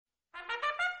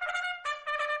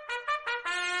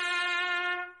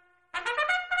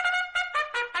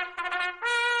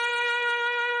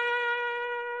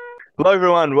Hello,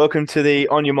 everyone. Welcome to the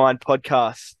On Your Mind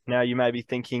podcast. Now, you may be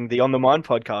thinking, the On the Mind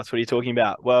podcast, what are you talking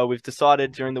about? Well, we've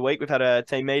decided during the week, we've had a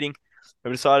team meeting.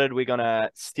 We've decided we're going to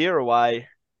steer away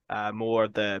more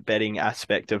of the betting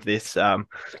aspect of this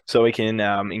so we can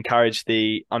encourage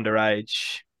the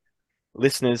underage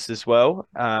listeners as well.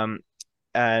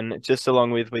 And just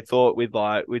along with, we thought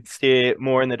we'd steer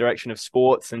more in the direction of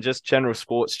sports and just general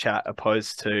sports chat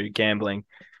opposed to gambling.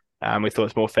 We thought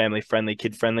it's more family friendly,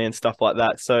 kid friendly, and stuff like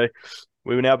that. So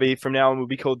we will now be from now on. We'll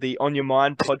be called the On Your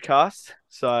Mind podcast.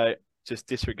 So just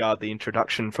disregard the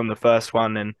introduction from the first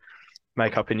one and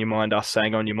make up in your mind us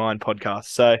saying On Your Mind podcast.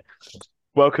 So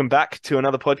welcome back to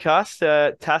another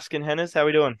podcast. Task and Hennes, how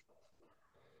we doing?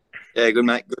 Yeah, good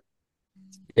mate. Good.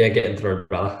 Yeah, getting through,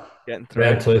 brother. Getting through.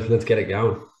 Round two, let's get it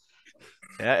going.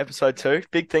 Yeah, episode 2.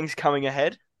 Big things coming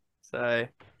ahead. So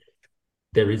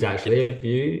There is actually a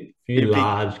few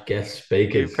large guest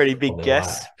speakers. pretty big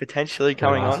guests potentially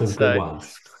coming on. Some good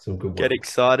ones. Some good ones. Get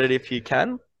excited if you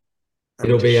can.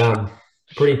 It'll be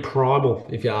pretty primal,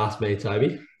 if you ask me,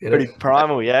 Toby. Pretty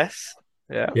primal, yes.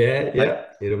 Yeah.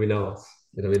 It'll be nice.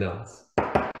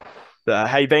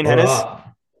 How you been, Hennes? Right.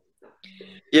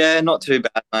 Yeah, not too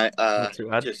bad, mate. Not too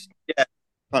bad. Just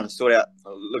trying to sort out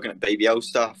looking at BBL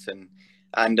stuff and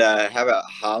how about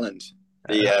Haaland?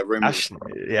 The rumors.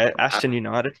 Ashton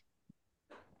United.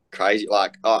 Crazy. I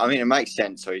mean, it makes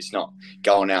sense. So he's not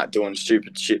going out doing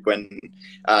stupid shit when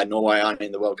Norway aren't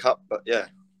in the World Cup. But yeah.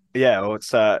 Yeah, well,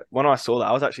 it's when I saw that,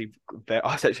 I was actually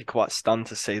quite stunned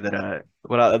to see that.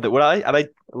 Are they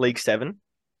League 7?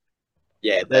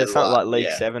 Yeah, there's something like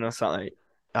League 7 or something.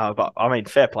 But I mean,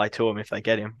 fair play to them if they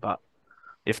get him. But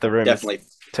if the rumors definitely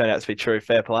turn out to be true,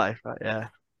 fair play. But yeah.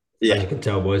 As you can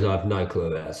tell, boys, I have no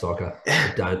clue about soccer.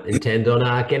 I don't intend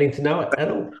on getting to know it at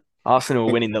all.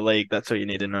 Arsenal winning the league, that's all you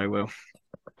need to know, Will.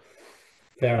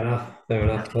 Fair enough.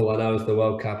 All I know is the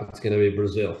World Cup, it's going to be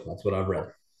Brazil. That's what I've read.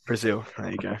 Brazil,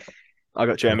 there you go. I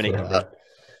got Germany.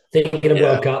 Thinking of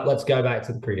World Cup, let's go back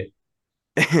to the cricket.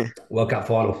 World Cup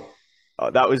final.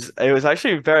 It was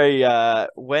actually very,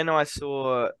 when I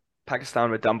saw Pakistan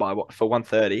were done by for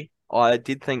 130, I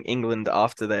did think England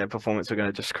after their performance were going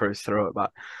to just cruise through it,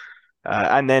 but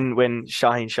and then when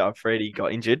Shaheen Shah Afridi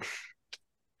got injured,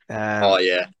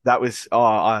 that was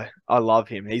I love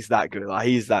him. He's that good.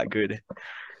 He's that good.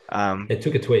 It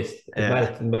took a twist.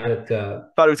 It made it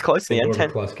but it was close to the end.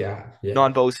 Close game. Yeah.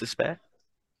 9 balls to spare.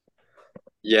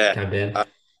 Yeah. Came down.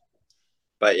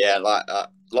 But yeah, like I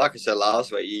said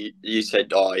last week, you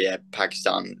said,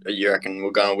 Pakistan, you reckon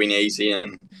we're going to win easy,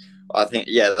 and I think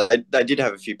they did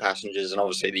have a few passengers, and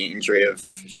obviously the injury of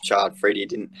Shard Freddie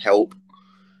didn't help.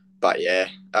 But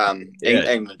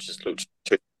England just looked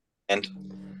too end.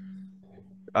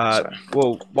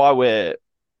 Well, while we're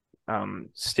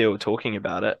still talking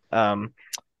about it, I'll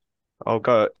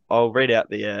read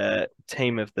out the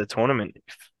team of the tournament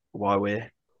while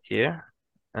we're here.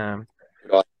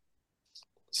 Right.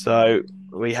 So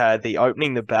we had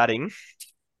the batting,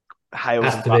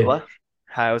 Hales and Butler.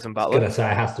 I was going to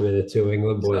say it has to be the two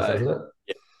England boys, doesn't it?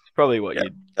 Yeah. It's probably what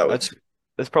that's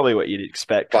probably what you'd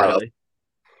expect, probably.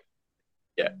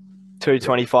 Yeah.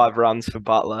 225 runs for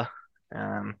Butler,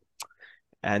 and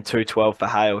 212 for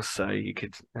Hales. So you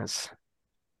could, they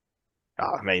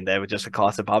were just a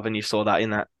class above, and you saw that in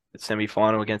that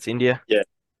semi-final against India. Yeah.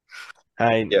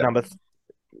 Hey, number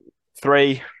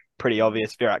 3, pretty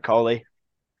obvious, Virat Kohli.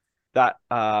 That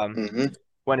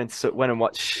went and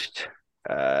watched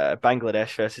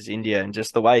Bangladesh versus India, and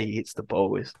just the way he hits the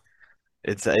ball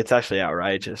it's actually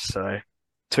outrageous. So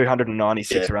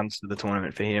 296 runs for the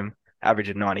tournament for him, average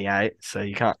of 98. So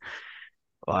you can't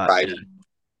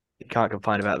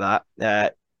complain about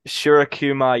that.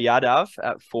 Shurakumar Yadav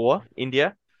at 4,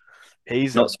 India.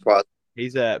 He's not surprised.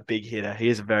 He's a big hitter. He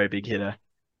is a very big hitter.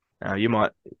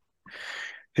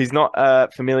 He's not a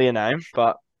familiar name,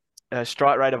 but a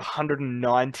strike rate of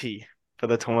 190 for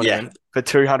the tournament for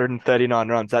 239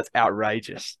 runs. That's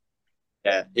outrageous.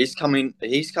 Yeah, he's come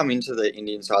into the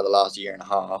Indian side the last year and a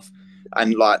half,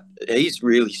 and he's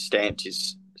really stamped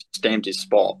his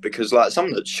spot, because some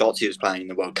of the shots he was playing in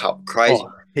the World Cup, crazy.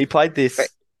 He played this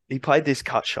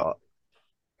cut shot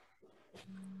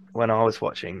when I was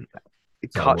watching.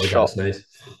 Cut shot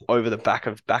over the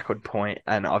backward point,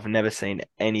 and I've never seen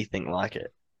anything like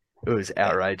it. It was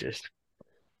outrageous.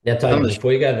 Yeah, tell you,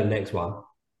 before you go to the next one,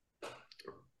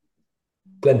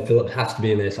 Glenn Phillips has to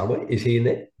be in there somewhere. Is he in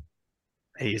there?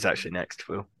 He is actually next,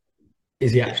 Phil.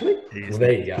 Is he actually? Well,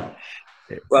 there you go.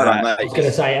 Well, I was going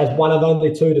to say, as one of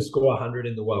only 2 to score 100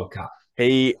 in the World Cup,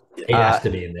 he has to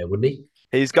be in there, wouldn't he?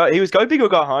 He was go big or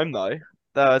go home, though.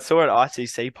 I saw an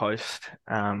ICC post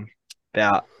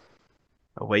about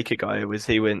a week ago.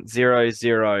 He went 0,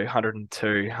 0,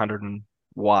 102,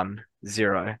 101,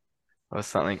 0 or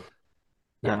something.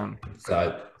 Yeah.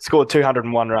 So scored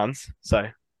 201 runs. So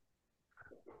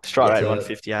strike rate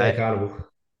 158. Fair carnival.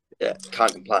 Yeah,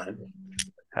 can't complain.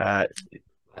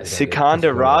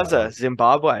 Sikandar Raza,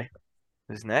 Zimbabwe,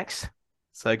 is next.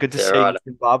 So good to see right.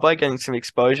 Zimbabwe getting some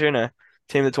exposure in a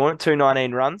team of the tournament.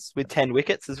 219 runs with 10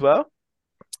 wickets as well.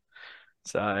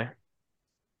 So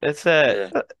it's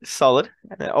solid.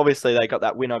 And obviously, they got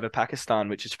that win over Pakistan,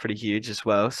 which is pretty huge as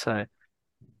well. So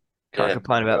can't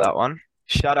complain about that one.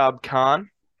 Shadab Khan,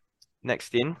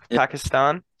 next in.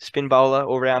 Pakistan, spin bowler,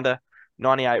 all-rounder,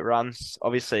 98 runs.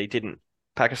 Obviously,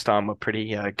 Pakistan were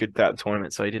pretty good throughout the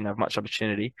tournament, so he didn't have much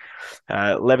opportunity.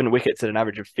 11 wickets at an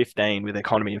average of 15 with an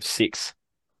economy of 6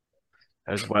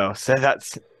 as well. So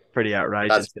that's pretty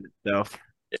outrageous in itself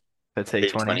for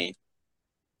T20.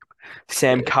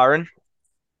 Sam Curran,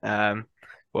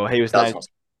 he was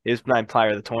named player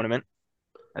of the tournament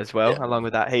as well. Yeah. Along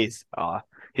with that, his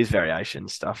variation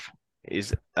stuff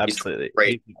is absolutely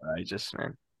outrageous,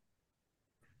 man.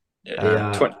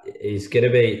 Yeah, he's going to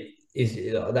be.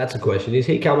 That's a question. Is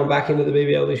he coming back into the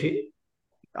BBL this year?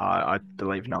 I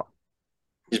believe not.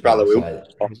 His brother will.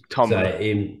 Tom. So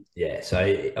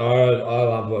I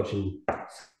love watching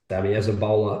Sammy as a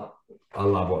bowler. I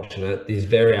love watching it. His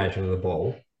variation of the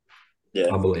ball,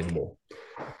 unbelievable.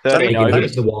 13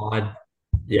 overs, the wide.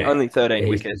 Yeah, only 13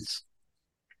 wickets.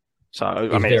 So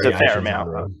I mean, it's a fair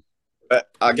amount. But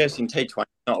I guess in T20, it's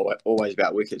not always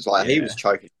about wickets. Like he was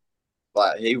choking.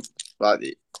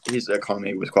 His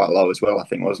economy was quite low as well, I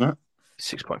think, wasn't it?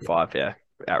 6.5, yeah.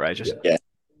 Outrageous.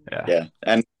 Yeah.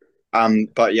 And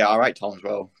but I rate Tom as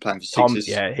well, playing for sixes.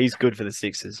 Tom, he's good for the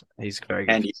sixes. He's very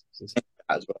good for the sixes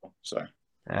as well. So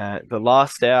the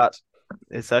last out,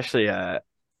 it's actually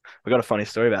we got a funny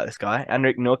story about this guy.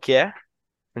 Anrik Nortje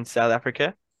in South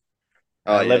Africa.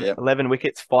 11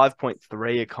 wickets,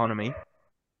 5.3 economy.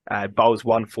 Bowls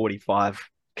 145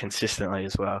 consistently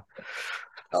as well.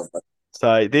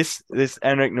 So this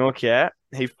Anrik Nortje,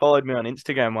 he followed me on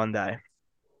Instagram one day,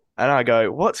 and I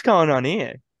go, "What's going on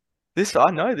here?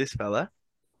 I know this fella.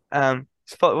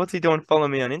 What's he doing?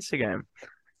 Following me on Instagram."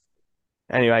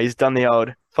 Anyway, he's done the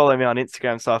old follow me on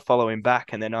Instagram, so I follow him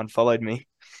back, and then unfollowed me.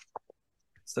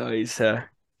 So he's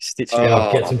stitched me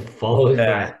up. Get some followers,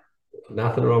 mate.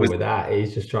 Nothing wrong with that.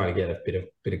 He's just trying to get a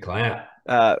bit of clout.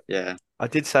 I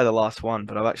did say the last one,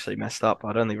 but I've actually messed up.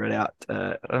 I'd only read out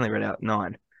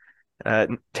 9.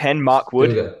 10 Mark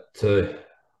Wood. 2.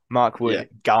 Mark Wood,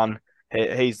 gun.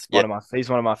 He's one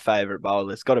of my favorite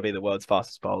bowlers. Got to be the world's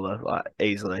fastest bowler, like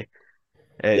easily.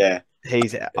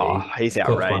 He's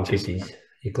outrageous.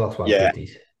 He clocks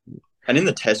 150s. And in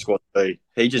the test squad too,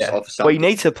 he just offers something. Well, he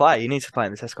needs to play. He needs to play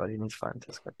in the test squad.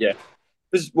 Yeah.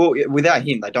 Because without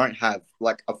him, they don't have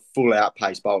like a full out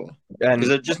pace bowler. Because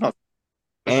they're just not.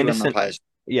 Anderson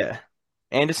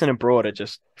and Broad are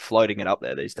just floating it up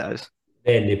there these days.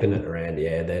 They're nipping it around,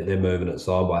 They're moving it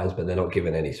sideways, but they're not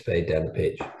giving any speed down the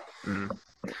pitch.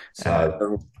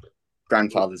 So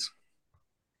grandfathers.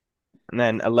 And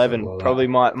then 11, probably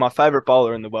my favourite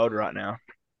bowler in the world right now,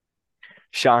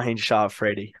 Shaheen Shah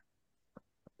Afridi.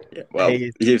 Yeah, well,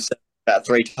 you've said about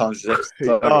 3 times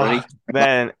already.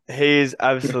 Man, he is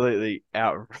absolutely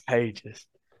outrageous.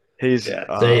 He's See,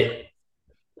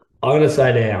 I'm going to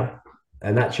say now,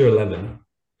 and that's your 11.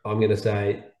 I'm going to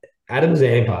say Adam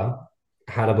Zampa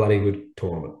had a bloody good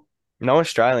tournament. No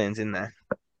Australians in there.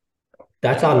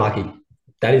 That's unlucky.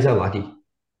 That is unlucky.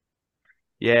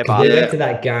 Yeah, but we went to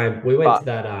that game. We went to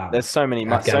that. There's so many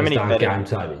better game,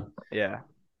 Toby. Yeah,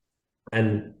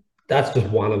 and that's just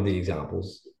one of the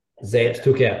examples. Zamps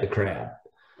took out the crowd.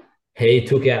 He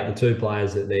took out the 2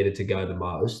 players that needed to go the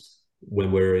most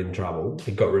when we were in trouble.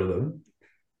 He got rid of them.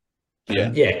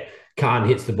 Khan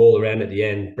hits the ball around at the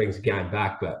end, brings the game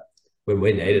back, but when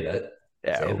we needed it,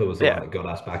 Zampa was the one that got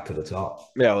us back to the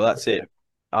top. Yeah, well, that's it.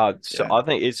 So I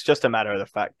think it's just a matter of the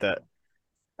fact that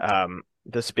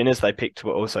the spinners they picked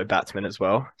were also batsmen as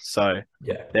well. So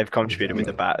they've contributed with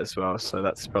the bat as well. So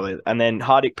that's probably... And then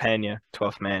Hardik Pandya,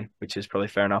 12th man, which is probably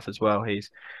fair enough as well.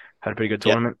 He's had a pretty good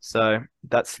tournament. So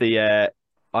that's the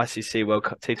ICC World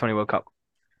Cup, T20 World Cup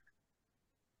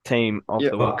team of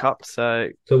the World Cup. So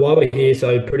while we're here,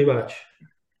 pretty much,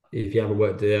 if you haven't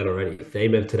worked it out already, the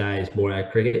theme of today is more our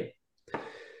cricket.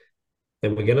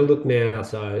 And we're going to look now,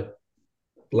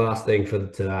 last thing for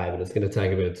today, but it's going to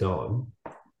take a bit of time.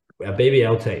 Our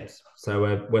BBL teams.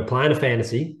 So we're playing a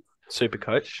fantasy. Super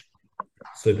coach.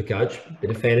 Bit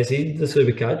of fantasy, the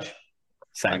super coach.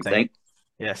 Same thing.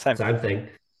 Yeah, same thing.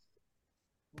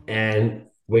 And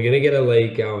we're going to get a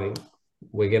league going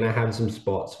we're going to have some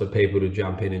spots for people to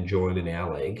jump in and join in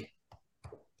our league.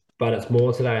 But it's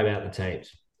more today about the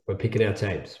teams. We're picking our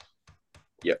teams.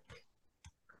 Yep.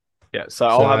 Yeah, so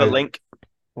I'll have a link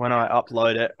when I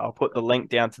upload it. I'll put the link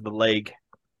down to the league,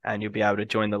 and you'll be able to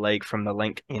join the league from the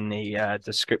link in the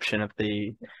description of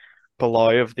the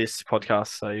below of this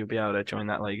podcast. So you'll be able to join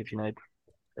that league if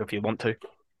you want to.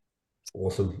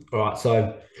 Awesome. All right,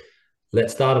 so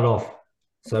let's start it off.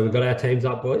 So we've got our teams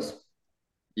up, boys.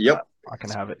 Yep. I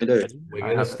can have it. We're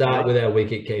going to start with our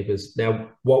wicket keepers. Now,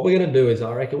 what we're going to do is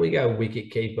I reckon we go wicket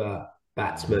keeper,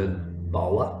 batsman,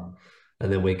 bowler,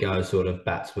 and then we go sort of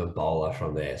batsman, bowler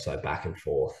from there. So back and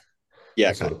forth.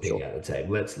 Yeah, sort of pick out the team.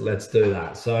 Let's do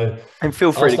that. So, and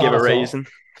feel free to give a reason.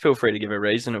 Feel free to give a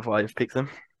reason of why you've picked them.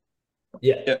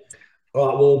 Yeah. All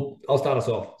right. Well, I'll start us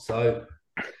off. So,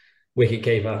 wicket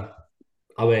keeper.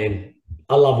 I mean,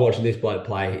 I love watching this bloke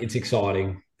play. It's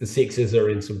exciting. The Sixers are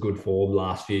in some good form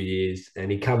last few years,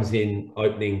 and he comes in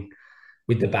opening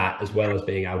with the bat as well as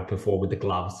being able to perform with the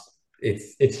gloves.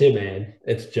 It's him, man.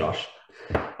 It's Josh.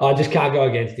 I just can't go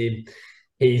against him.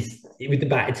 He's with the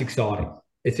bat. It's exciting.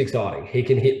 It's exciting. He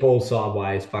can hit balls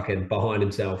sideways, fucking behind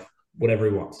himself, whatever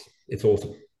he wants. It's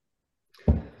awesome.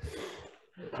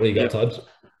 What do you got, Tobbs?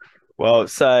 Well,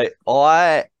 so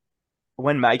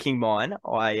when making mine,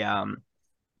 I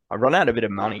run out a bit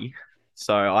of money,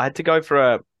 so I had to go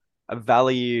for a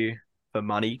value for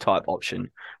money type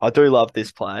option. I do love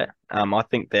this player. I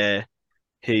think there's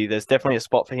definitely a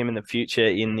spot for him in the future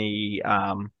in the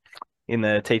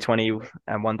T20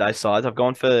 and one day sides. I've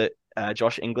gone for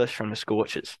Josh English from the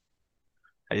Scorchers.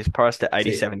 He's priced at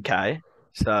 87k.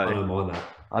 So I don't mind that.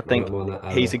 I think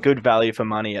he's a good value for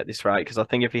money at this rate because I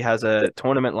think if he has a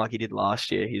tournament like he did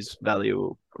last year, his value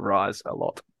will rise a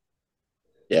lot.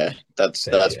 Yeah, that's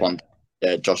one.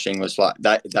 Yeah, Josh English, like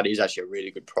that is actually a really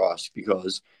good price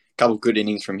because a couple of good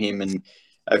innings from him and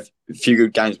a few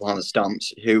good games behind the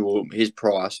stumps, his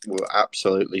price will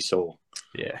absolutely soar.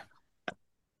 Yeah.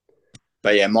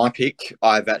 But yeah, my pick,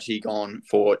 I've actually gone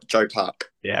for Joe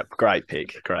Clark. Yeah, great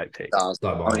pick. Don't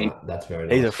mind that. That's very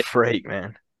nice. He's a freak,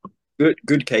 man.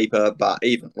 Good keeper, but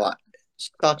even like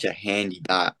such a handy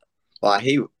bat. Like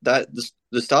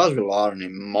the Stars relied on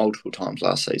him multiple times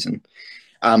last season.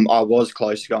 I was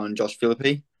close to going Josh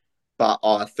Philippe, but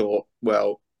I thought,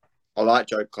 well, I like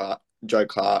Joe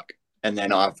Clark, and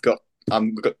then I've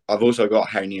also got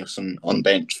Harry Nielsen on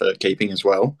bench for keeping as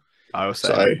well. I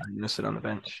also have Nielsen on the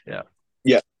bench. Yeah.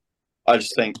 Yeah. I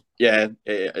just think,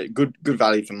 good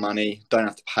value for money. Don't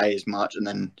have to pay as much, and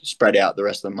then spread out the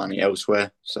rest of the money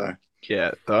elsewhere. So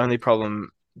yeah, the only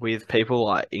problem with people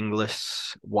like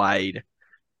Inglis, Wade,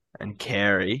 and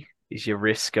Carey is your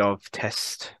risk of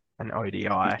test and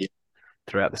ODI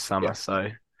throughout the summer. Yeah. So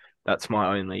that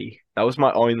was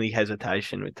my only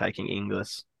hesitation with taking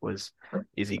Inglis was,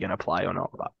 is he going to play or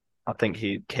not? But I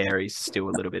think Carey's still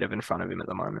a little bit in front of him at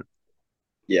the moment.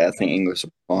 Yeah, I think Inglis will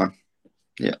be fine.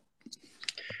 Yeah.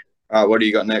 All right, what do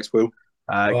you got next, Will?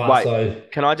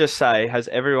 Can I just say, has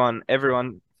everyone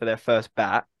for their first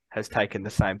bat has taken the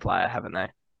same player, haven't they?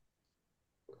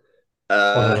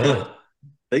 I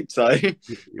think so.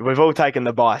 We've all taken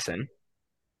the Bison.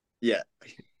 Yeah.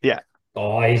 Yeah.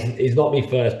 Oh, he's not me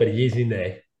first, but he is in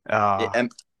there.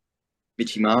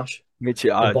 Mitchy Marsh.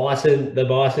 The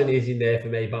Bison is in there for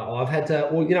me, but I've had to.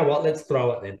 Well, you know what? Let's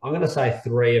throw it then. I'm going to say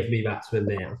 3 of me batsmen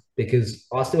now because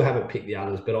I still haven't picked the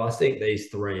others, but I think these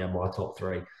 3 are my top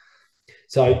 3.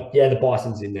 So yeah, the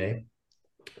Bison's in there.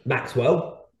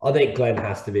 Maxwell, I think Glenn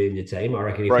has to be in your team. I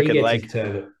reckon if he gets his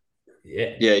turn,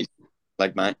 yeah,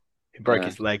 leg mate. He broke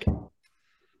his leg.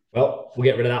 Well, we'll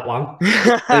get rid of that one.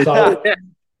 So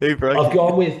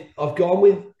I've gone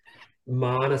with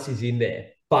Marnus is in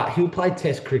there, but he'll play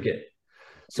Test cricket.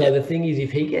 So the thing is,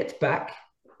 if he gets back,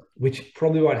 which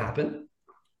probably won't happen,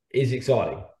 is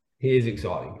exciting. He is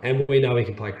exciting, and we know he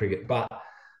can play cricket. But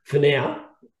for now,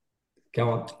 go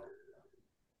on.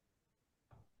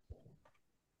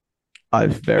 I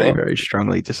very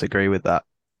strongly disagree with that.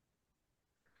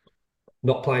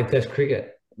 Not playing Test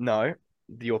cricket. No,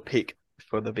 your pick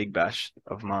for the Big Bash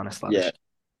of Marnus. Yeah,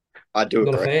 I do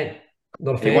agree.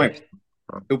 Not a fan.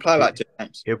 He'll play like 2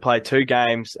 games. He'll play 2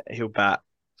 games. He'll bat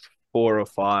 4 or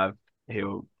 5.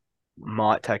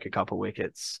 Might take a couple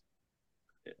wickets.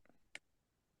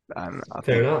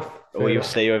 Fair enough. All you'll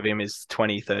see of him is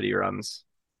 20, 30 runs.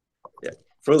 Yeah.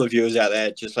 For all the viewers out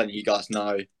there, just letting you guys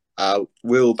know,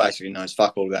 Will basically knows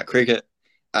fuck all about cricket.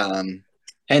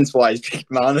 Hence why he's picked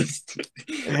Marnus.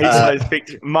 He's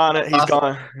picked Marnus. He's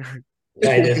gone.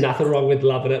 Hey, there's nothing wrong with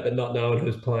loving it, but not knowing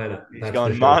who's playing it. He's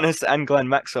gone Marnus and Glenn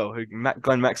Maxwell.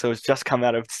 Glenn Maxwell has just come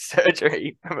out of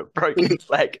surgery from a broken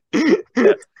leg.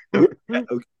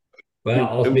 Well,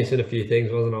 I was missing a few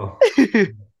things, wasn't I?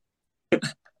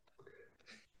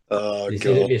 Oh This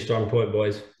isn't god. my strong point,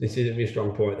 boys. This isn't my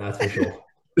strong point, that's for sure.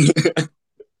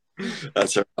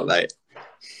 That's all right, mate.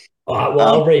 All right, well,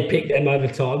 Um, I'll re-pick them over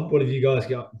time. What have you guys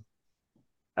got?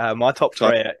 My top so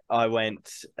three, I went.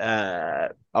 I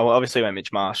obviously went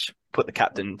Mitch Marsh. Put the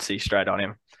captaincy straight on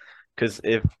him because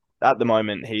if at the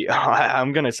moment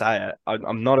I'm going to say it.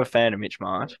 I'm not a fan of Mitch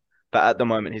Marsh, but at the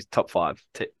moment he's top five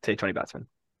T20 batsman,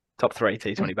 top three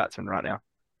T20 batsman right now.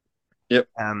 yep.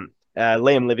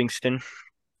 Liam Livingston.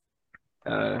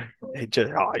 He's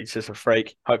just a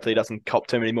freak. Hopefully, he doesn't cop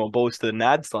too many more balls to the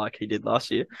nads like he did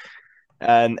last year.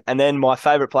 And then my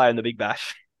favourite player in the Big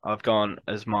Bash, I've gone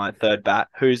as my third bat,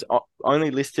 who's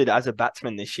only listed as a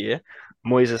batsman this year,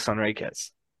 Moises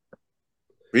Enriquez.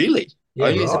 Really? Yeah,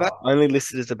 Only as a right. back? Only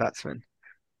listed as a batsman.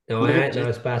 No, I ain't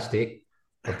no spastic.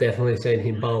 I've definitely seen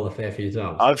him bowl a fair few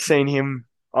times. I've seen him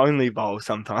only bowl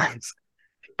sometimes,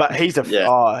 but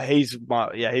Yeah. he's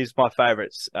my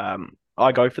favourites.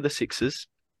 I go for the sixes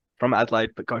from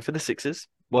Adelaide, but go for the sixes.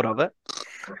 What of it?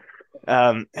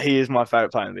 He is my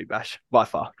favourite player in the Big Bash by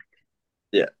far.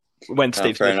 Yeah. When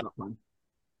Steve Fair Smith's enough. not playing.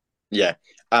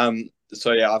 Yeah.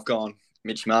 So yeah, I've gone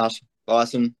Mitch Marsh,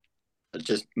 Bison.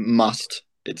 Just must.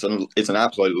 It's an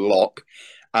absolute lock.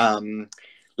 Liam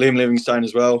Livingstone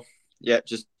as well. Yeah,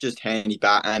 just handy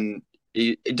bat, and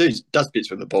he does bits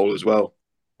with the ball as well.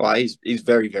 Well, he's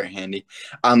very very handy.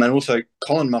 And also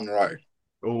Colin Munro.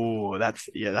 Oh, that's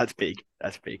big.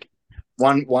 That's big.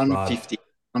 One Right.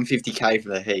 150K for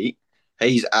the Heat.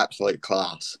 He's absolute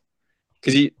class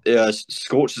because he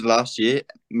Scorchers last year,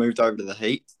 moved over to the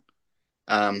Heat.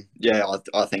 Yeah,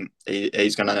 I think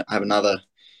he's going to have another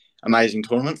amazing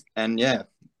tournament, and yeah,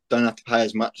 don't have to pay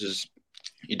as much as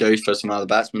you do for some other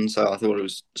batsmen. So I thought it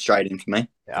was straight in for me.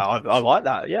 Yeah, I like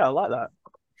that. Yeah, I like that.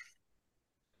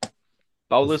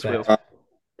 Bowlers will. Respect.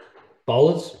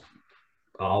 Bowlers?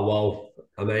 Oh, well,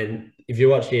 I mean, if you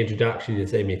watch the introduction, you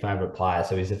see my favourite player.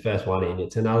 So he's the first one in.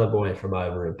 It's another boy from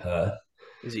over in Perth,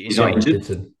 Is he He's not Jai injured? injured.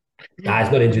 Richardson. Nah,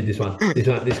 he's not injured, this one.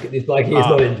 This bloke here is Ah,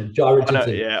 not injured. Jai I know.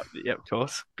 Richardson. Yeah, of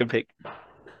course. Good pick.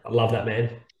 I love that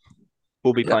man.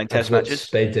 We'll be playing test Absolute matches.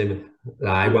 speed demon.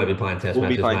 Nah, he We'll, won't be playing test we'll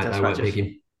be matches, playing mate. They test won't pick matches.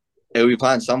 him. He'll be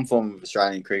playing some form of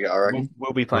Australian cricket, I reckon.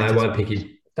 We'll be playing They test won't pick matches.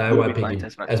 him. They We'll be won't pick playing him.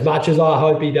 test matches. As much as I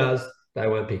hope he does, they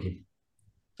won't pick him.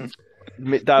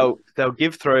 They'll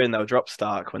give through and they'll drop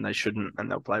Stark when they shouldn't, and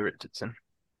they'll play Richardson.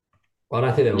 I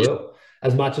don't think they Yeah. will.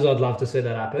 As much as I'd love to see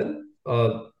that happen,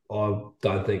 I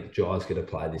don't think Jai's going to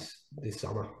play this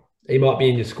summer. He might be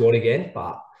in your squad again,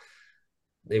 but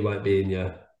he won't be in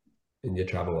your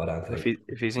trouble. I don't think.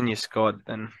 If he's in your squad,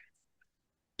 then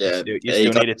Yeah,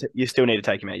 you still need to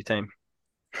take him out your team.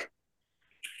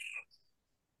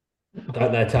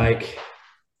 Don't they take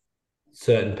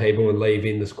certain people and leave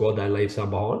in the squad? They leave some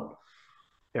behind.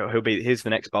 Yeah, he's the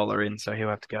next bowler in, so he'll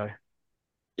have to go.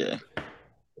 yeah.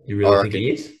 You I really think reckon.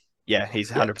 he is? Yeah, he's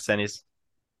 100% is.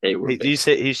 He would be. You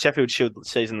see, his Sheffield Shield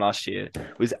season last year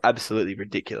was absolutely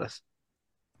ridiculous.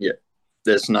 Yeah,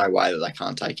 there's no way that they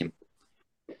can't take him.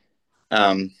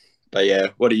 But yeah,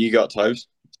 what do you got, Tobes?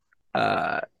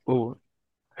 Well,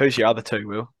 who's your other two,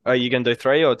 Will? Are you going to do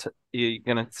three, or are you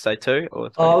going to say two or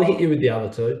three? I'll hit you with the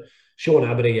other two. Sean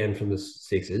Abbott again from the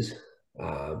Sixers.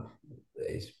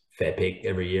 He's fair pick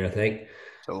every year, I think.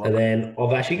 And then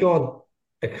I've actually gone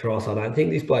across. I don't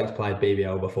think this bloke's played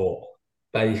BBL before,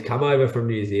 but he's come over from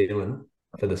New Zealand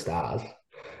for the Stars.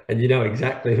 And you know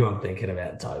exactly who I'm thinking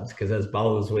about, Toads, because as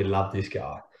bowlers, we love this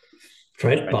guy.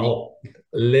 Trent Bolt,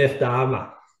 left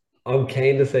armour. I'm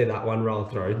keen to see that one roll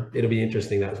through. It'll be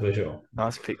interesting, that's for sure.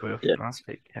 Nice pick, Will. Yeah. Nice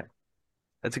pick. Yeah,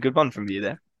 that's a good one from you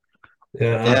there.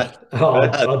 Yeah.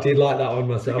 I did like that one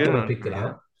myself when I picked it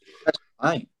up.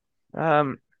 Hey.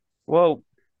 Well,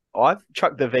 I've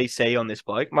chucked the VC on this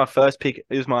bloke. My first pick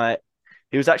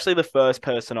he was actually the first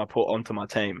person I put onto my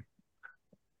team.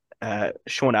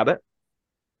 Sean Abbott.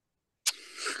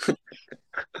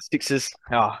 Sixers.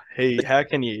 How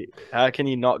can you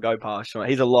not go past Sean?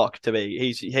 He's a lock to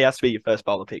be. He has to be your first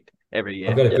bowler picked every year.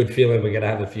 I've got a good feeling we're going to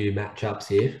have a few matchups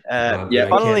here.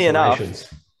 Funnily enough,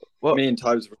 me and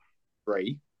Tobes were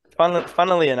three.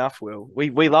 Funnily enough, Will, we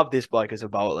love this bloke as a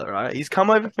bowler, right? He's come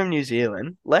over from New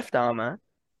Zealand, left armour.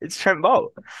 It's Trent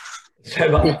Bolt.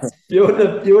 You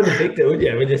wouldn't have picked it, would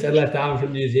you, when you said left arm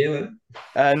from New Zealand?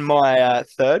 And my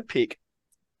third pick,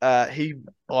 I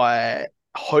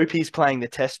hope he's playing the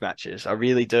test matches. I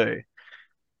really do.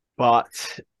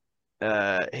 But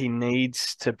he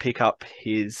needs to pick up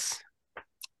his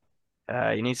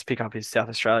South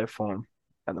Australia form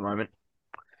at the moment.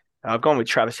 I've gone with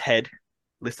Travis Head,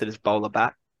 listed as bowler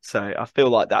bat. So I feel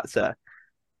like that's a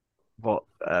what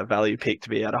value pick to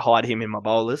be able to hide him in my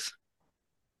bowlers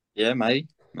Yeah, maybe.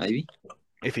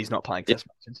 if he's not playing Yeah. test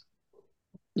matches.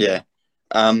 Yeah.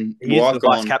 He is I've the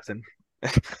vice gone. captain.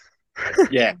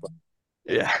 Yeah,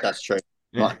 Yeah. that's true.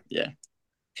 Yeah. Yeah.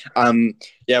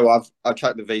 Yeah. Well, I've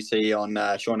chucked the VC on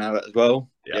Sean Abbott as well.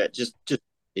 Yeah. Yeah. Just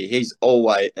he's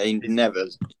always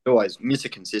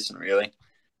Mr. Consistent really.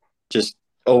 Just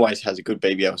always has a good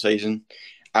BBL season.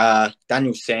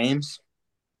 Daniel Sams,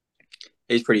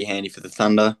 he's pretty handy for the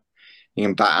Thunder. He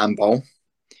can bat and bowl.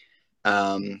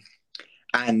 And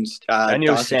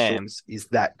Daniel Darcy Short. Sams is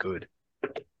that good.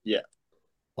 Yeah.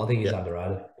 I think he's Yeah.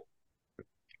 underrated.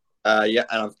 Yeah,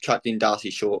 and I've chucked in Darcy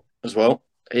Short as well.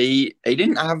 He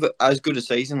didn't have as good a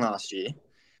season last year,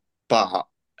 but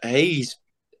he's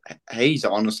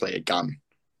honestly a gun.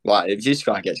 Like if this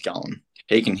guy gets going,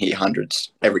 he can hit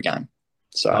hundreds every game.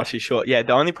 So Darcy Short. Yeah,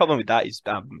 the only problem with that is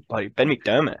like Ben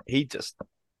McDermott. He just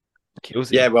kills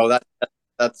it. yeah, well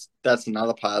that's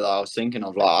another player that I was thinking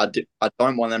of. Like I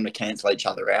don't want them to cancel each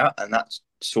other out, and that's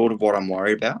sort of what I'm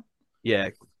worried about. Yeah.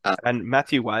 And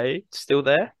Matthew Wade still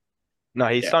there? No,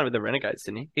 he's Yeah. signed with the Renegades,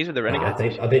 didn't he? He's with the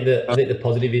Renegades. I think the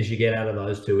positive is you get out of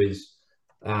those two is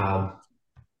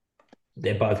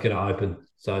they're both going to open.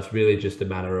 So it's really just a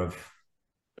matter of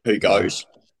Who goes?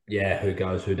 Who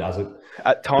goes, who doesn't.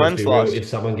 At times, if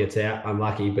someone gets out,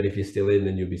 unlucky, but if you're still in,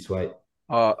 then you'll be sweet.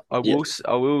 I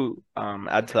will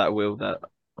add to that, Will, that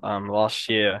last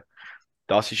year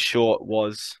Darcy Short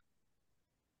was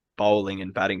bowling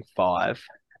and batting 5.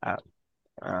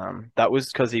 That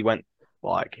was because he went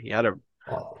he had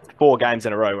 4 games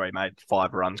in a row where he made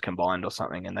 5 runs combined or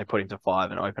something, and they put him to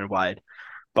 5 and opened Wade.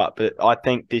 But I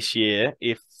think this year,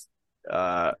 if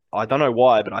I don't know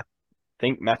why, but I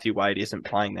think Matthew Wade isn't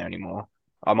playing there anymore.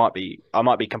 I might be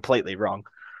completely wrong,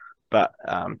 but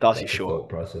Darcy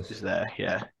Short is there.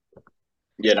 Yeah.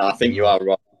 Yeah, no, I think you are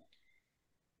right.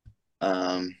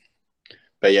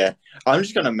 But yeah, I'm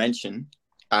just going to mention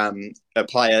a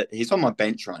player. He's on my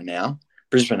bench right now,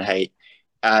 Brisbane Heat.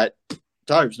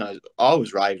 Dobes knows I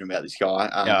was raving about this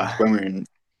guy when we were in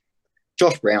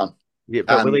Josh Brown. Yeah,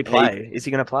 but will he play? Is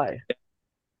he going to play?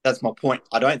 That's my point.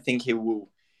 I don't think he will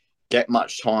get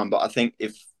much time, but I think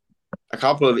if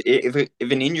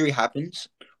an injury happens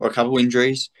or a couple of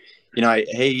injuries,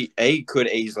 he could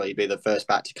easily be the first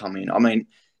bat to come in. I mean,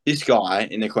 this guy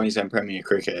in the Queensland Premier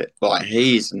Cricket, like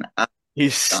he's an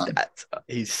his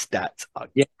stats are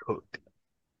cooked.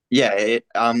 Yeah,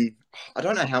 I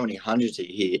don't know how many hundreds he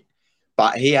hit,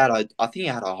 but I think he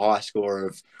had a high score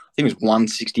of I think it was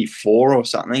 164 or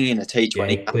something in a T20. Yeah,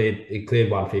 he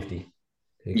cleared 150.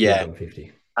 Yeah,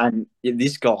 150. And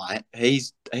this guy,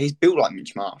 he's built like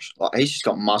Mitch Marsh. Like he's just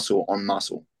got muscle on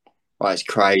muscle. Like it's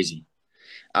crazy.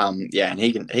 Yeah, and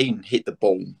he can hit the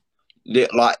ball.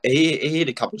 Like he hit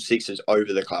a couple of sixes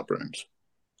over the club rooms.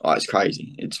 Like it's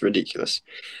crazy. It's ridiculous.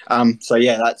 So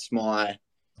yeah, that's my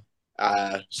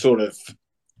sort of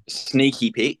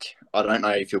sneaky pick. I don't know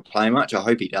if he'll play much. I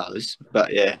hope he does.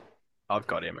 But yeah, I've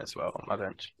got him as well on my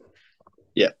bench.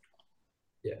 Yeah.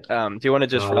 Yeah. Do you want to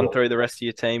just run through the rest of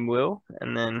your team, Will?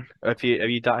 And then have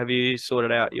you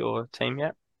sorted out your team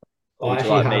yet? I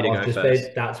actually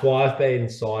have. That's why I've been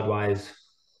sideways,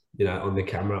 on the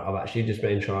camera. I've actually just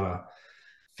been trying to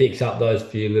fix up those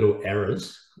few little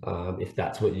errors, if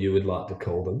that's what you would like to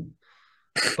call them.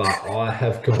 But I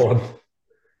have gone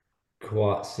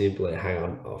quite simply. Hang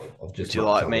on, I've just. Would you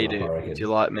like me to? Go? Yeah. Do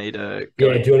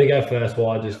you want to go first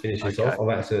while I just finish this off? I've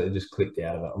accidentally just clicked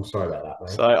out of it. I'm sorry about that,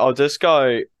 mate. So I'll just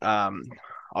go.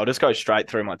 I'll just go straight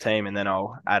through my team and then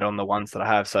I'll add on the ones that I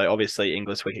have. So obviously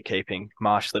English wicket keeping,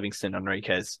 Marsh, Livingston,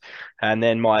 Enriquez, and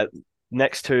then my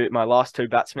last 2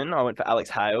 batsmen, I went for Alex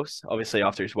Hales. Obviously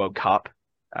after his World Cup,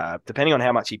 depending on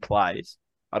how much he plays,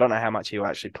 I don't know how much he'll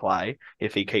actually play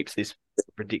if he keeps this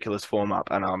ridiculous form up,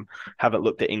 and haven't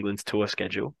looked at England's tour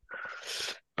schedule.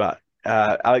 But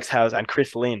Alex Hales and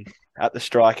Chris Lynn at the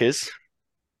strikers.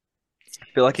 I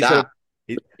feel like he's got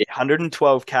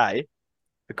 112k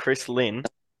for Chris Lynn.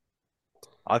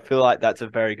 I feel like that's a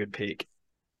very good pick.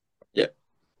 Yep.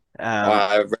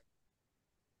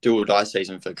 Do or die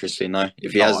season for Chris Lynn though.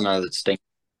 If he has another stink,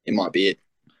 it might be it.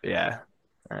 Yeah.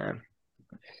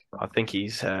 I think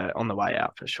he's on the way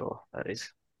out for sure. That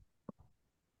is.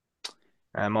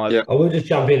 I will just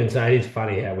jump in and say it is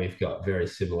funny how we've got very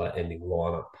similar ending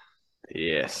lineup.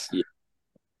 Yes. Yeah.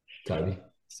 Tony.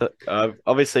 So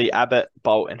obviously Abbott,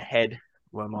 Bolt, and Head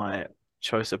were my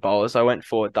choice of bowlers. I went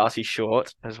for Darcy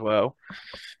Short as well,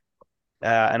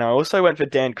 and I also went for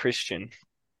Dan Christian.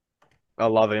 I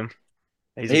love him.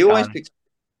 He always picks.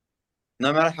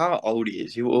 No matter how old he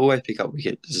is, he will always pick up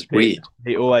wickets. It's weird.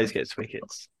 He always gets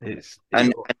wickets.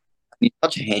 He's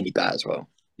such a handy bat as well.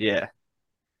 Yeah.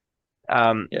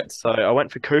 Yeah. So I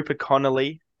went for Cooper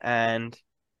Connolly and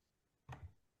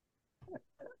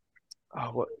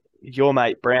your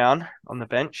mate Brown on the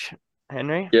bench,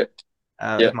 Henry, Yeah.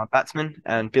 as Yeah. my batsman,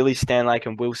 and Billy Stanlake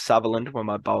and Will Sutherland were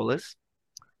my bowlers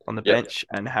on the Yeah. bench,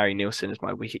 and Harry Nielsen is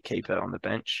my wicket keeper on the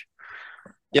bench.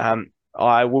 Yeah.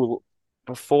 I will,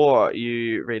 before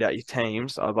you read out your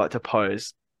teams, I'd like to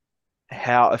pose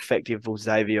how effective will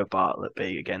Xavier Bartlett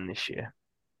be again this year?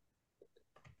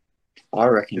 I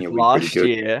reckon Because he'll be pretty last good.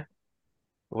 year,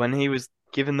 when he was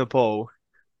given the ball,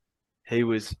 he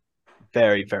was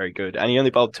very, very good. And he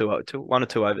only bowled one or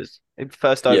two overs.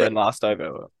 First over Yeah. and last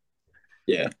over.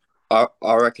 Yeah. I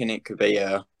reckon it could be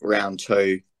a round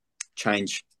 2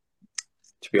 change,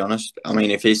 to be honest. I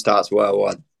mean, if he starts well,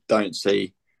 I don't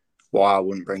see why I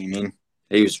wouldn't bring him in.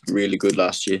 He was really good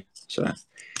last year. So,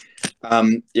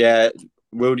 yeah.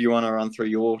 Will, do you want to run through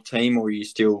your team, or are you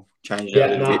still changing it a Yeah,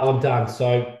 little no, bit? I'm done. So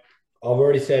I've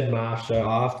already said Marsh, so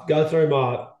I have to go through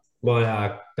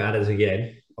my batters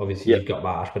again. Obviously, Yep. you've got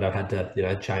Marsh, but I've had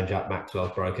to change up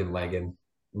Maxwell's broken leg and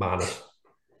Marnus.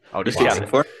 I'll just Just count go it.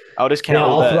 for it. I'll just count Now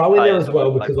all I'll the throw in there players as that well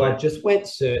won't play because for I you. just went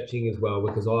searching as well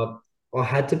because I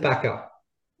had to back up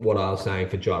what I was saying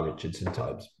for Jai Richardson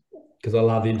Tobes because I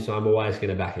love him, so I'm always going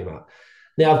to back him up.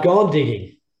 Now I've gone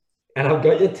digging and I've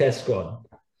got your test squad.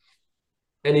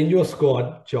 And in your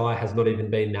squad, Jai has not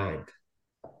even been named.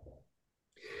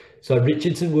 So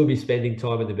Richardson will be spending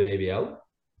time in the BBL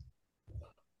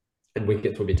and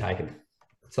wickets will be taken.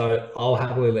 So I'll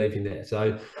happily leave him there.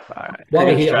 So Right. while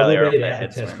we're Cricket here, I will Australia are off read their out the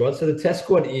heads, test man. squad. So the test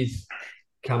squad is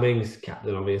Cummings,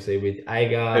 captain, obviously, with Who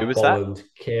Agar, was that? Bolland,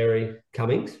 Carey.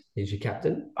 Cummings, he's your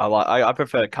captain. I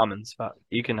prefer Cummins, but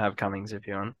you can have Cummings if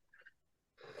you want.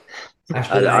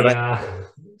 Ashton I don't. Agar,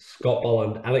 Scott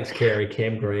Bolland, Alex Carey,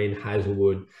 Cam Green,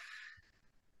 Hazelwood,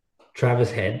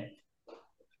 Travis Head,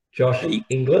 Josh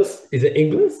Inglis. Is it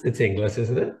Inglis? It's Inglis,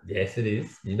 isn't it? Yes, it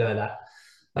is. You know that.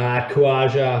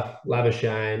 Khawaja,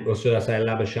 Labashane, or should I say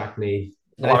Labashakni,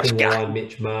 Nathan Lyon,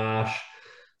 Mitch Marsh,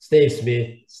 Steve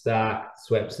Smith, Stark,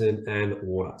 Swepson, and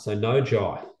Warner. So no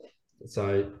Jai.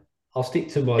 So I'll stick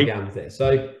to my guns there.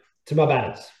 So to my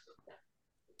batters.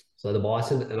 So the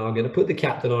Bison, and I'm going to put the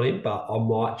captain on him, but I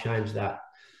might change that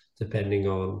depending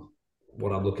on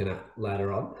what I'm looking at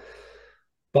later on.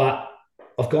 But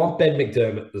I've gone Ben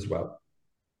McDermott as well.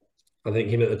 I think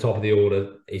him at the top of the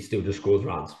order, he still just scores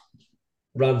runs.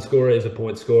 Run scorer is a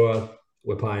point scorer.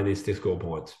 We're playing this to score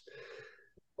points.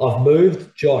 I've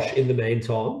moved Josh in the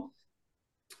meantime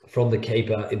from the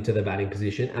keeper into the batting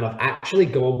position, and I've actually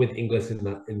gone with Inglis in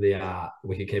the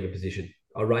wicket keeper position.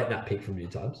 I rate that pick from you,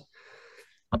 Tubbs.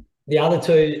 The other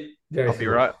two, very I'll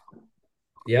similar. be right.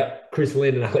 Yep, Chris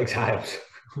Lynn and Alex Hales.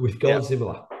 We've gone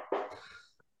similar.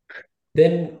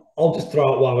 Then I'll just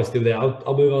throw it while we're still there.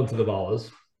 I'll move on to the bowlers.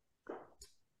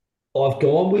 I've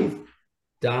gone with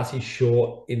Darcy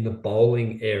Short in the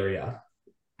bowling area,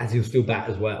 as he'll still bat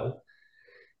as well.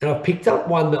 And I've picked up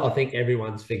one that I think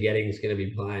everyone's forgetting is going to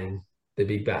be playing the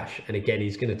Big Bash. And again,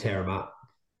 he's going to tear him up.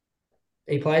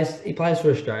 He plays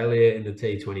for Australia in the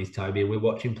T20s, Toby, and we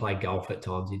watch him play golf at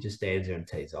times. He just stands there and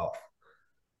tees off.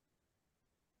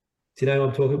 Do you know what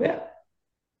I'm talking about?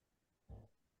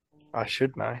 I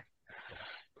should know.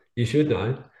 You should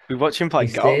know. We watch him play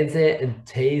He golf. stands there and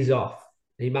tees off.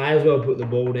 He may as well put the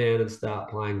ball down and start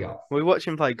playing golf. We watch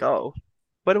him play golf.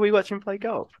 Where do we watch him play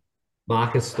golf?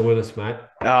 Marcus Stoinis, mate.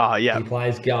 Oh, yeah. He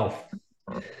plays golf.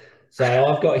 So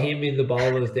I've got him in the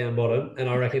bowlers down bottom, and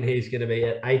I reckon he's going to be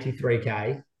at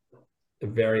 83K, a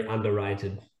very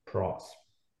underrated price.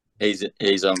 He's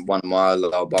one of my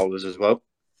lower bowlers as well.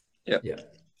 Yep. Yeah.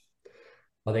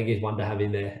 I think he's one to have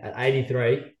in there. At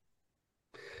 83,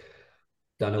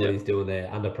 don't know what he's doing there.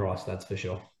 Underpriced, that's for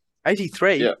sure.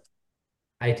 83? Yeah.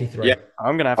 83. Yeah.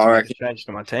 I'm going to have to make a change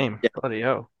to my team. Yeah. Bloody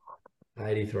hell.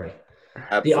 83.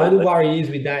 Absolutely. The only worry is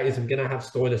with that is I'm going to have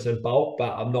Stoinis and Bolt,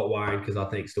 but I'm not worrying because I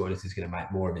think Stoinis is going to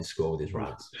make more of his score with his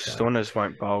runs. So Stoinis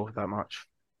won't bowl that much.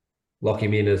 lock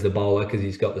him in as the bowler because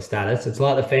he's got the status. It's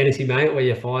like the fantasy mate where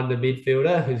you find the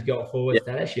midfielder who's got forward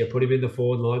status. You put him in the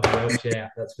forward line to help you out.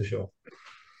 That's for sure.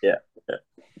 Yeah.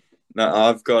 No,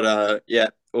 I've got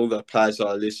all the players that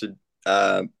I listed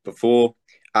before.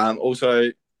 Also,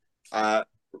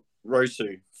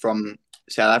 Rosu from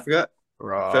South Africa.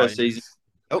 Right. First season.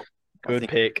 Oh, good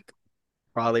pick.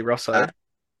 Riley Rosso.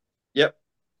 Yep.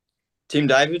 Tim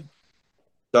David.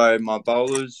 So my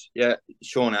bowlers,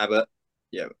 Sean Abbott.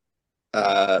 Yeah.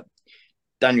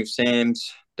 Daniel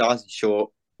Sams, Darcy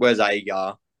Short, Wes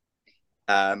Agar,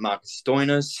 Marcus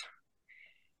Stoinis.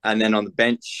 And then on the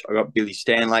bench, I got Billy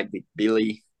Stanlake, Big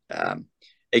Billy,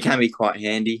 it can be quite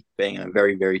handy being a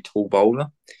very, very tall bowler.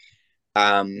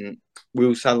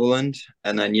 Will Sutherland,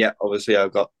 and then obviously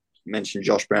I've got mentioned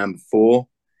Josh Brown before.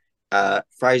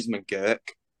 Fraser McGurk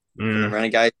from the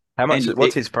Renegades. How much?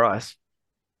 What's his price?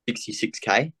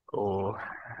 66K. Oh,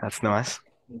 that's nice.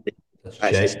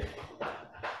 That's cheap.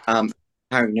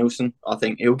 Harry Nilsson, I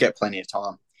think he'll get plenty of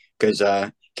time because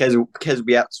Kez will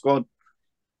be out squad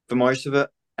for most of it.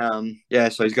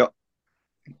 So he's got.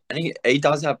 I think he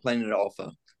does have plenty to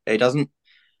offer. He doesn't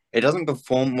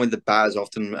perform with the bat as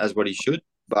often as what he should,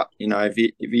 but if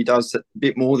he does a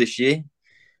bit more this year,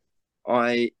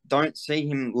 I don't see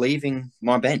him leaving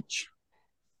my bench.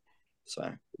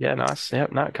 So yeah, nice. Yeah,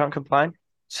 no, can't complain.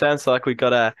 Sounds like we've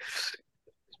got a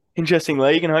interesting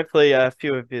league, and hopefully a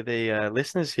few of the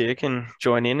listeners here can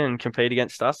join in and compete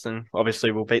against us, and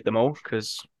obviously we'll beat them all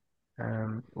because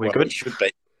we're good. It should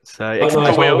be. So I don't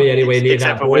know if I'll be anywhere near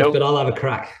that, boys, but I'll have a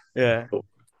crack. Yeah,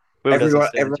 Will doesn't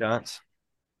stand a chance.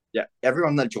 Yeah,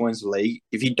 everyone that joins the league,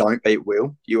 if you don't beat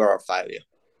Will, you are a failure.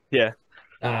 Yeah.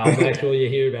 I'll make sure you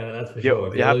hear about it. That's for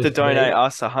sure. You have to donate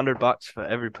us $100 for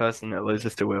every person that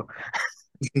loses to Will.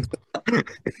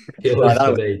 You lose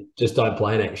to me. Just don't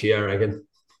play next year, I reckon.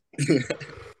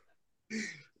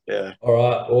 Yeah. All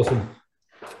right. Awesome.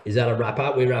 Is that a wrap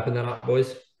up? We're wrapping that up,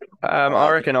 boys. I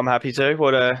reckon I'm happy to.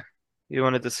 What you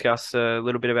want to discuss a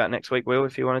little bit about next week, Will,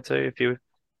 if you wanted to, if you're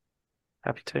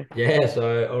happy to. Yeah.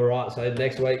 So all right. So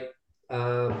next week,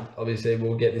 obviously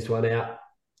we'll get this one out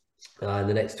in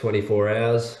the next 24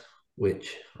 hours,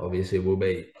 which obviously will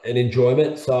be an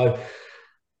enjoyment. So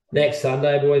next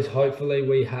Sunday, boys, hopefully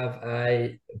we have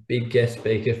a big guest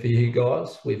speaker for you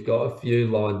guys. We've got a few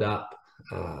lined up.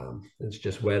 It's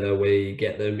just whether we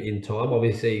get them in time.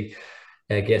 Obviously,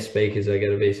 our guest speakers are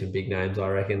going to be some big names, I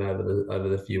reckon, over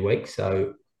the few weeks.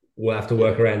 So we'll have to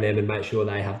work around them and make sure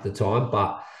they have the time.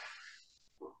 But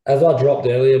as I dropped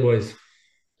earlier, boys,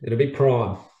 it'll be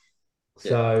prime.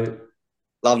 So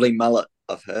lovely mullet,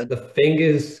 I've heard. The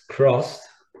fingers crossed.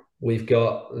 We've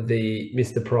got the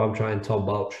Mr. Prime Train Tom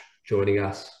Bulch joining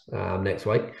us next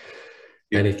week.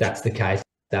 And if that's the case,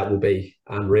 that will be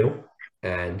unreal.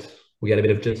 And we get a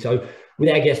bit of... So with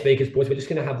our guest speakers, boys, we're just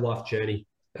going to have life journey,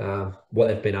 what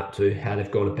they've been up to, how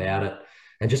they've gone about it,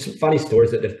 and just some funny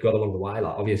stories that they've got along the way.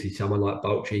 Like obviously someone like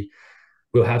Bulchy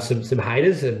will have some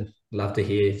haters, and love to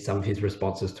hear some of his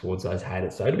responses towards those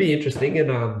haters. So it'll be interesting,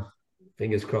 and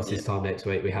fingers crossed this time next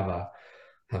week we have a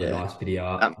nice video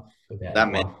up about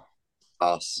that one.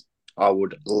 Us. I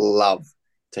would love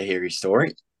to hear his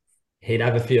story. He'd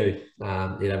have a few.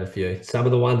 Some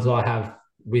of the ones I have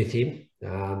with him,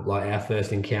 like our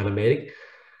first encounter meeting,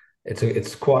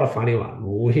 it's quite a funny one.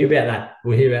 We'll hear about that.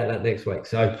 We'll hear about that next week.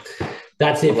 So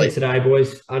that's it for today,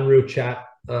 boys. Unreal chat.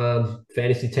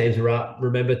 Fantasy teams are up.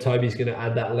 Remember, Toby's going to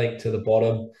add that link to the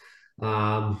bottom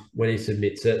when he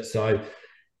submits it. So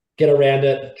get around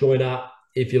it. Join up.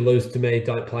 If you lose to me,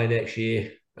 don't play next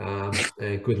year.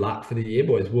 And good luck for the year,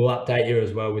 boys. We'll update you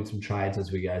as well with some trades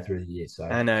as we go through the year. So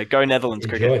go Netherlands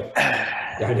cricket.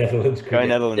 Go Netherlands cricket. Go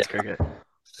Netherlands cricket.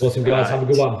 Awesome, guys. Have a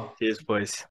good one. Cheers, boys.